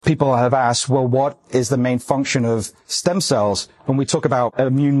people have asked, well, what is the main function of stem cells? When we talk about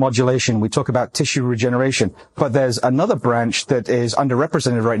immune modulation, we talk about tissue regeneration, but there's another branch that is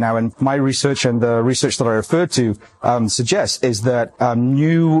underrepresented right now. And my research and the research that I referred to suggests is that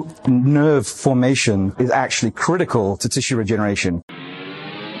new nerve formation is actually critical to tissue regeneration.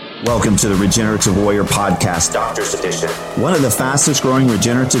 Welcome to the Regenerative Warrior Podcast, Doctor's Edition. One of the fastest growing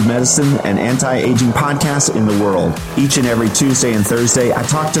regenerative medicine and anti-aging podcasts in the world. Each and every Tuesday and Thursday, I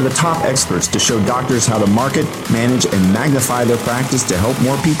talk to the top experts to show doctors how to market, manage, and magnify their practice to help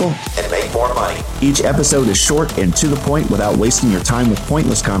more people and make more money. Each episode is short and to the point without wasting your time with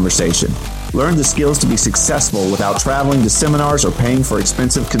pointless conversation. Learn the skills to be successful without traveling to seminars or paying for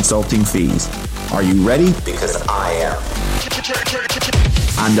expensive consulting fees. Are you ready? Because I am.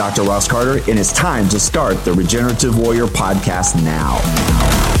 I'm Dr. Ross Carter, and it's time to start the Regenerative Warrior Podcast now.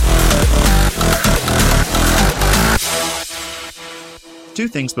 Two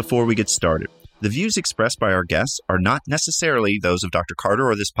things before we get started. The views expressed by our guests are not necessarily those of Dr. Carter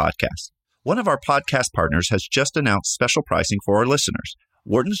or this podcast. One of our podcast partners has just announced special pricing for our listeners.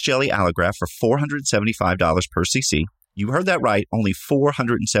 Wharton's Jelly Allograft for $475 per cc. You heard that right, only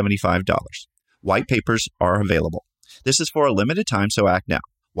 $475. White papers are available. This is for a limited time, so act now.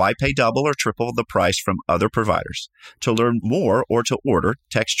 Why pay double or triple the price from other providers? To learn more or to order,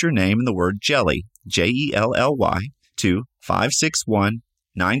 text your name and the word JELLY, Jelly, to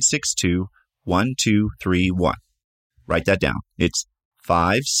 561-962-1231. Write that down. It's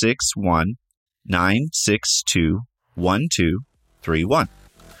 561-962-1231.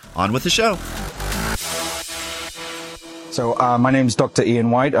 On with the show. So my name is Dr.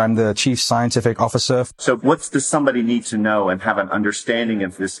 Ian White. I'm the Chief Scientific Officer. So what does somebody need to know and have an understanding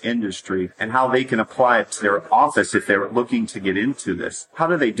of this industry and how they can apply it to their office if they're looking to get into this? How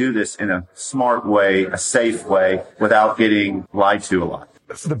do they do this in a smart way, a safe way, without getting lied to a lot?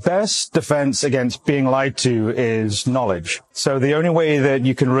 The best defense against being lied to is knowledge. So the only way that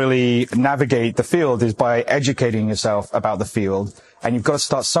you can really navigate the field is by educating yourself about the field. And you've got to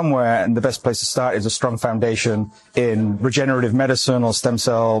start somewhere, and the best place to start is a strong foundation in regenerative medicine or stem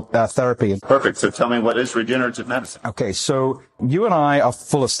cell therapy. Perfect. So tell me, what is regenerative medicine? Okay, so you and I are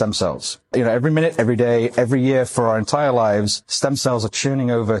full of stem cells. You know, every minute, every day, every year for our entire lives, stem cells are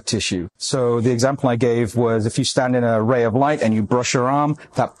churning over tissue. So the example I gave was if you stand in a ray of light and you brush your arm,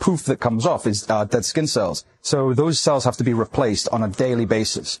 that poof that comes off is dead skin cells. So those cells have to be replaced on a daily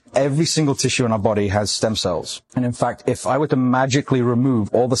basis. Every single tissue in our body has stem cells. And in fact, if I were to magically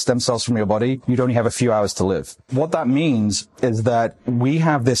remove all the stem cells from your body, you'd only have a few hours to live. What that means is that we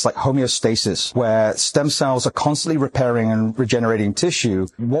have this like homeostasis where stem cells are constantly repairing and regenerating tissue.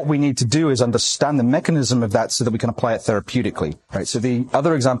 What we need to do is understand the mechanism of that so that we can apply it therapeutically, right? So the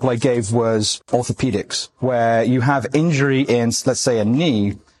other example I gave was orthopedics, where you have injury in, let's say, a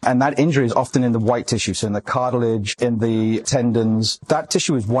knee. And that injury is often in the white tissue, so in the cartilage, in the tendons. That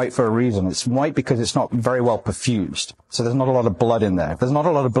tissue is white for a reason. It's white because it's not very well perfused. So there's not a lot of blood in there. If there's not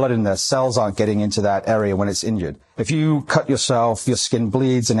a lot of blood in there, cells aren't getting into that area when it's injured. If you cut yourself, your skin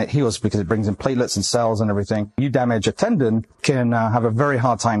bleeds and it heals because it brings in platelets and cells and everything. You damage a tendon, can have a very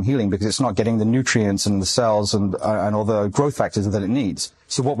hard time healing because it's not getting the nutrients and the cells and all the growth factors that it needs.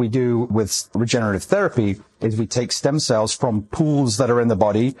 So what we do with regenerative therapy is we take stem cells from pools that are in the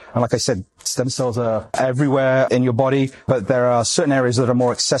body. And like I said, stem cells are everywhere in your body, but there are certain areas that are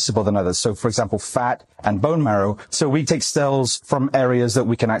more accessible than others. So for example, fat and bone marrow. So we take cells from areas that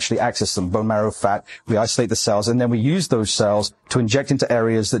we can actually access them, bone marrow, fat. We isolate the cells and then we use those cells to inject into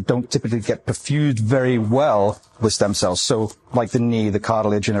areas that don't typically get perfused very well with stem cells. So like the knee, the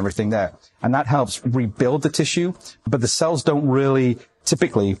cartilage and everything there. And that helps rebuild the tissue, but the cells don't really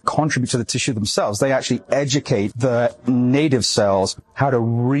typically contribute to the tissue themselves. They actually educate the native cells how to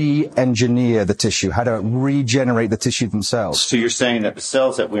re-engineer the tissue, how to regenerate the tissue themselves. So you're saying that the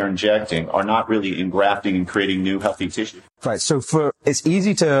cells that we're injecting are not really engrafting and creating new healthy tissue? Right. So it's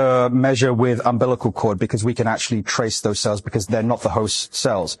easy to measure with umbilical cord because we can actually trace those cells because they're not the host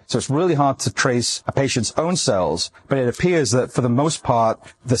cells. So it's really hard to trace a patient's own cells, but it appears that for the most part,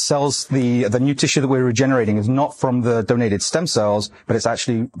 the cells, the new tissue that we're regenerating is not from the donated stem cells, but it's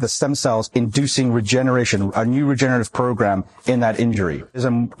actually the stem cells inducing regeneration, a new regenerative program in that injury. There's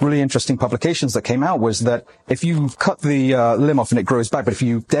some really interesting publications that came out was that if you cut the limb off and it grows back, but if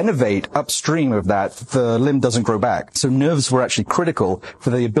you denervate upstream of that, the limb doesn't grow back. So nerves were actually critical for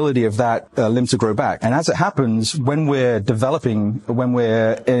the ability of that limb to grow back. And as it happens, when we're developing, when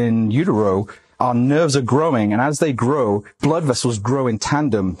we're in utero, our nerves are growing, and as they grow, blood vessels grow in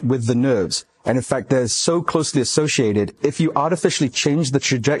tandem with the nerves. And in fact, they're so closely associated. If you artificially change the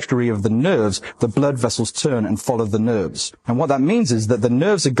trajectory of the nerves, the blood vessels turn and follow the nerves. And what that means is that the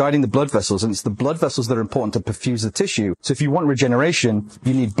nerves are guiding the blood vessels, and it's the blood vessels that are important to perfuse the tissue. So if you want regeneration,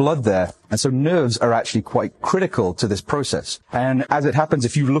 you need blood there. And so nerves are actually quite critical to this process. And as it happens,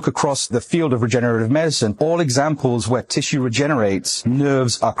 if you look across the field of regenerative medicine, all examples where tissue regenerates,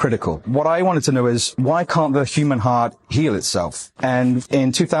 nerves are critical. What I wanted to know is, why can't the human heart heal itself? And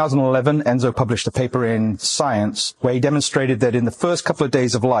in 2011, Enzo published a paper in Science where he demonstrated that in the first couple of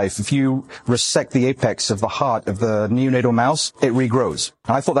days of life, if you resect the apex of the heart of the neonatal mouse, it regrows.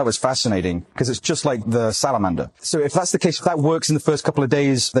 And I thought that was fascinating because it's just like the salamander. So if that's the case, if that works in the first couple of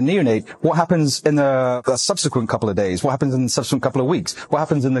days, the neonate, what happens in the subsequent couple of days? What happens in the subsequent couple of weeks? What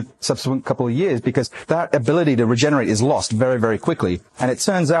happens in the subsequent couple of years? Because that ability to regenerate is lost very, very quickly. And it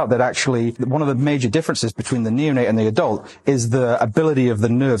turns out that actually one of the major differences between the neonate and the adult is the ability of the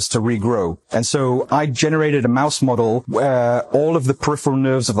nerves to regrow. And so I generated a mouse model where all of the peripheral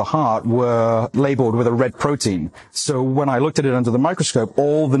nerves of the heart were labeled with a red protein. So when I looked at it under the microscope,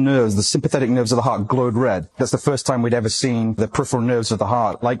 all the nerves, the sympathetic nerves of the heart, glowed red. That's the first time we'd ever seen the peripheral nerves of the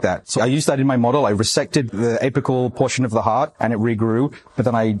heart like that. So I used that in my model. I resected the apical portion of the heart and it regrew, but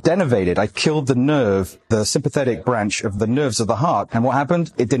then I denervated. I killed the nerve, the sympathetic branch of the nerves of the heart. And what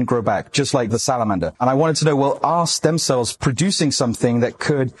happened? It didn't grow back, just like the salamander. And I wanted to know, well, are stem cells producing something that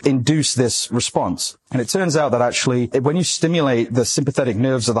could induce this response? And it turns out that actually, when you stimulate the sympathetic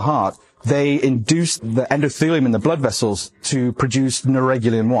nerves of the heart, they induce the endothelium in the blood vessels to produce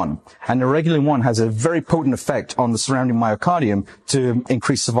neuregulin-1. And neuregulin-1 has a very potent effect on the surrounding myocardium to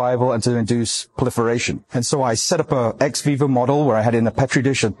increase survival and to induce proliferation. And so I set up a ex vivo model where I had in a petri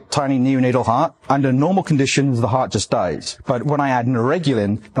dish a tiny neonatal heart. Under normal conditions, the heart just dies. But when I add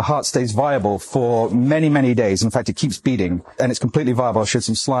neuregulin, the heart stays viable for many, many days. In fact, it keeps beating and it's completely viable. I'll show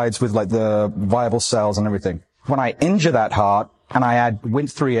some slides with like the viable cells and everything. When I injure that heart, and I add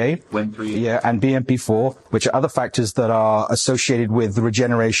Wnt3a, and BMP4, which are other factors that are associated with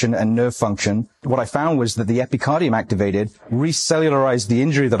regeneration and nerve function. What I found was that the epicardium activated recellularized the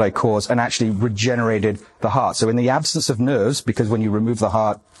injury that I caused and actually regenerated the heart. So in the absence of nerves, because when you remove the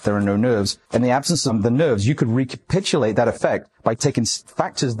heart, there are no nerves. In the absence of the nerves, you could recapitulate that effect by taking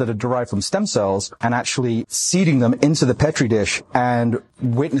factors that are derived from stem cells and actually seeding them into the petri dish and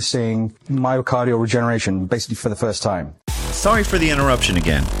witnessing myocardial regeneration basically for the first time. Sorry for the interruption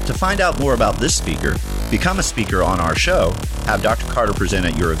again. To find out more about this speaker, become a speaker on our show, have Dr. Carter present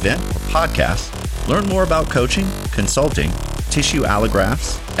at your event or podcast, learn more about coaching, consulting, tissue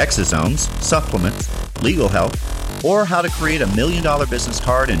allografts, exosomes, supplements, legal help, or how to create $1 million business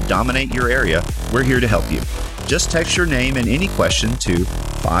card and dominate your area, we're here to help you. Just text your name and any question to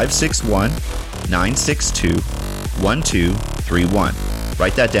 561-962-1231.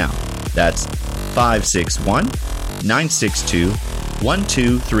 Write that down. That's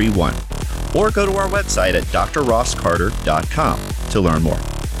 561-962-1231. Or go to our website at drrosscarter.com to learn more.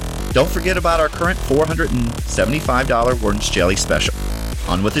 Don't forget about our current $475 Wharton's Jelly special.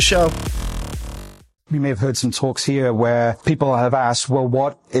 On with the show. You may have heard some talks here where people have asked, well,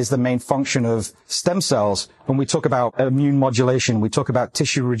 what is the main function of stem cells? When we talk about immune modulation, we talk about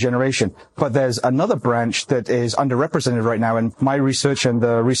tissue regeneration, but there's another branch that is underrepresented right now. And my research and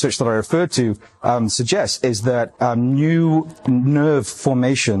the research that I referred to suggests is that new nerve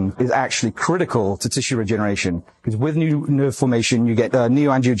formation is actually critical to tissue regeneration. Because with new nerve formation, you get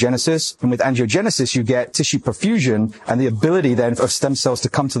neoangiogenesis, and with angiogenesis, you get tissue perfusion and the ability then of stem cells to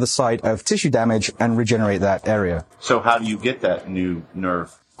come to the site of tissue damage and regenerate that area. So how do you get that new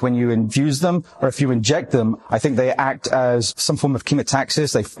nerve? When you infuse them or if you inject them, I think they act as some form of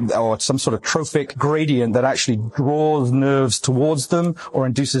chemotaxis or some sort of trophic gradient that actually draws nerves towards them or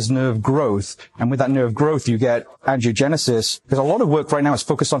induces nerve growth. And with that nerve growth, you get angiogenesis. Because a lot of work right now is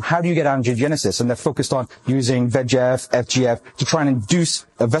focused on how do you get angiogenesis, and they're focused on using VEGF, FGF to try and induce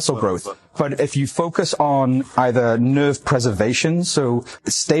a vessel growth. But if you focus on either nerve preservation, so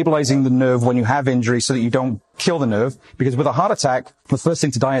stabilizing the nerve when you have injury so that you don't kill the nerve, because with a heart attack, the first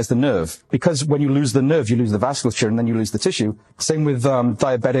thing to die is the nerve. Because when you lose the nerve, you lose the vasculature and then you lose the tissue. Same with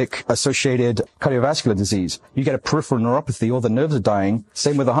diabetic-associated cardiovascular disease. You get a peripheral neuropathy, all the nerves are dying.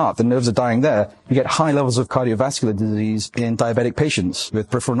 Same with the heart. The nerves are dying there. You get high levels of cardiovascular disease in diabetic patients with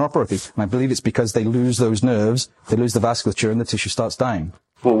peripheral neuropathy. And I believe it's because they lose those nerves, they lose the vasculature, and the tissue starts dying.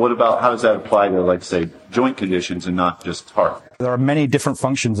 Well, what about, how does that apply to, like, say, joint conditions and not just heart. There are many different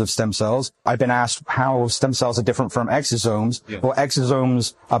functions of stem cells. I've been asked how stem cells are different from exosomes. Yeah. Well,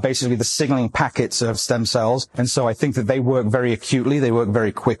 exosomes are basically the signaling packets of stem cells. And so I think that they work very acutely. They work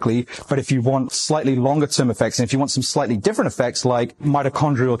very quickly. But if you want slightly longer term effects, and if you want some slightly different effects like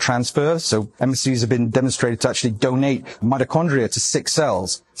mitochondrial transfer, so MSCs have been demonstrated to actually donate mitochondria to sick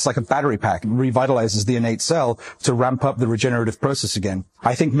cells. It's like a battery pack. It revitalizes the innate cell to ramp up the regenerative process again.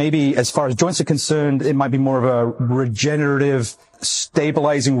 I think maybe as far as joints are concerned, it might be more of a regenerative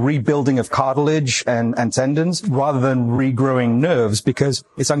stabilizing, rebuilding of cartilage and tendons rather than regrowing nerves, because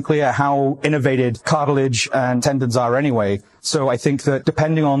it's unclear how innervated cartilage and tendons are anyway. So I think that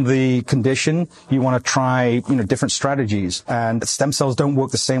depending on the condition, you want to try, different strategies, and stem cells don't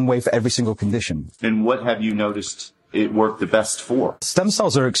work the same way for every single condition. And what have you noticed it worked the best for? Stem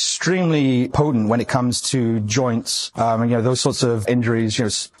cells are extremely potent when it comes to joints, those sorts of injuries,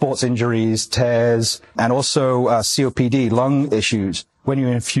 sports injuries, tears, and also COPD, lung issues. When you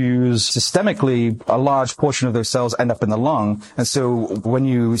infuse systemically, a large portion of those cells end up in the lung. And so when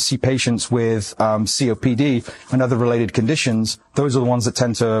you see patients with COPD and other related conditions, those are the ones that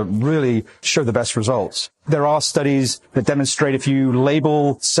tend to really show the best results. There are studies that demonstrate if you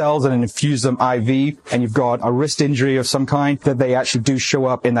label cells and infuse them IV and you've got a wrist injury of some kind, that they actually do show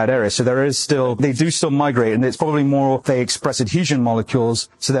up in that area. So they do still migrate, and it's probably more they express adhesion molecules.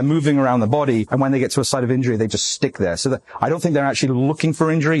 So they're moving around the body, and when they get to a site of injury, they just stick there. So I don't think they're actually looking for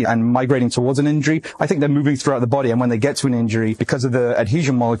injury and migrating towards an injury. I think they're moving throughout the body, and when they get to an injury, because of the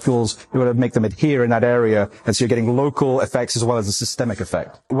adhesion molecules, you're going to make them adhere in that area. And so you're getting local effects as well as a systemic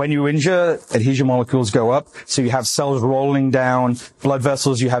effect. When you injure, adhesion molecules go up. So you have cells rolling down blood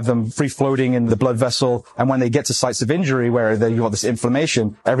vessels. You have them free floating in the blood vessel. And when they get to sites of injury where you've got this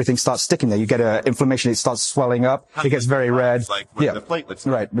inflammation, everything starts sticking there. You get an inflammation. It starts swelling up. It gets very red. Like with the platelets.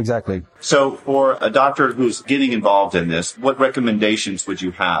 Right. Exactly. So for a doctor who's getting involved in this, what recommendations would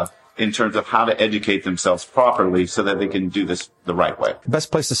you have in terms of how to educate themselves properly so that they can do this the right way? The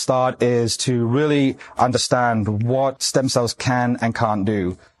best place to start is to really understand what stem cells can and can't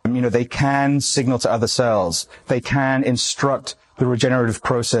do. They can signal to other cells. They can instruct the regenerative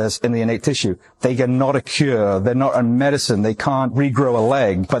process in the innate tissue. They are not a cure. They're not a medicine. They can't regrow a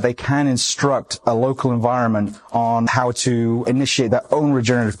leg, but they can instruct a local environment on how to initiate their own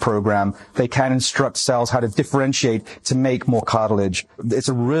regenerative program. They can instruct cells how to differentiate to make more cartilage. It's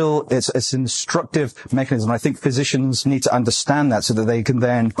an instructive mechanism. I think physicians need to understand that so that they can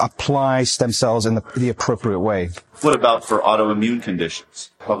then apply stem cells in the appropriate way. What about for autoimmune conditions?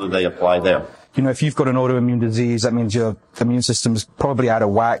 How do they apply there? If you've got an autoimmune disease, that means your immune system's probably out of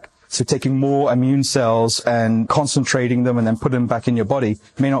whack. So taking more immune cells and concentrating them and then putting them back in your body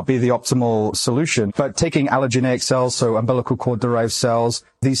may not be the optimal solution. But taking allogeneic cells, so umbilical cord derived cells,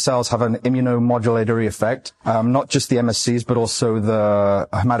 these cells have an immunomodulatory effect, not just the MSCs, but also the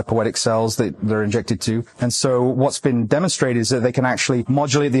hematopoietic cells that they're injected to. And so what's been demonstrated is that they can actually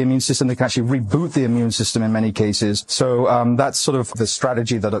modulate the immune system. They can actually reboot the immune system in many cases. So that's sort of the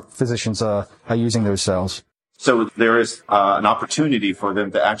strategy that physicians are using those cells. So there is an opportunity for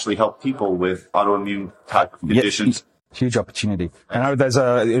them to actually help people with autoimmune type of conditions. Yes, huge opportunity. And I know there's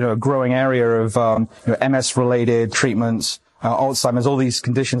a growing area of MS-related treatments, Alzheimer's. All these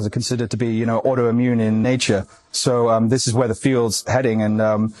conditions are considered to be autoimmune in nature. So this is where the field's heading, and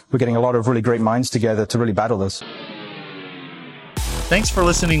we're getting a lot of really great minds together to really battle this. Thanks for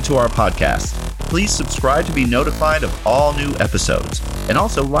listening to our podcast. Please subscribe to be notified of all new episodes, and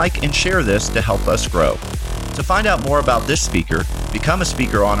also like and share this to help us grow. To find out more about this speaker, become a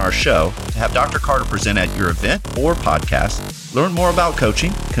speaker on our show, to have Dr. Carter present at your event or podcast, learn more about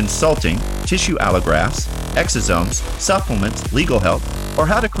coaching, consulting, tissue allografts, exosomes, supplements, legal help, or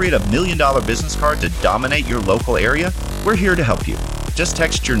how to create $1 million business card to dominate your local area, we're here to help you. Just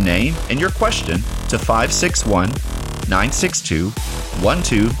text your name and your question to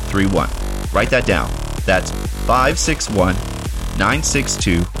 561-962-1231. Write that down. That's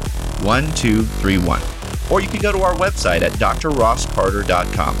 561-962-1231. Or you can go to our website at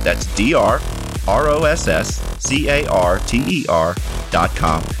drrosscarter.com. That's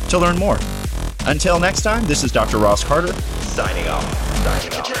drrosscarter.com to learn more. Until next time, this is Dr. Ross Carter, signing off.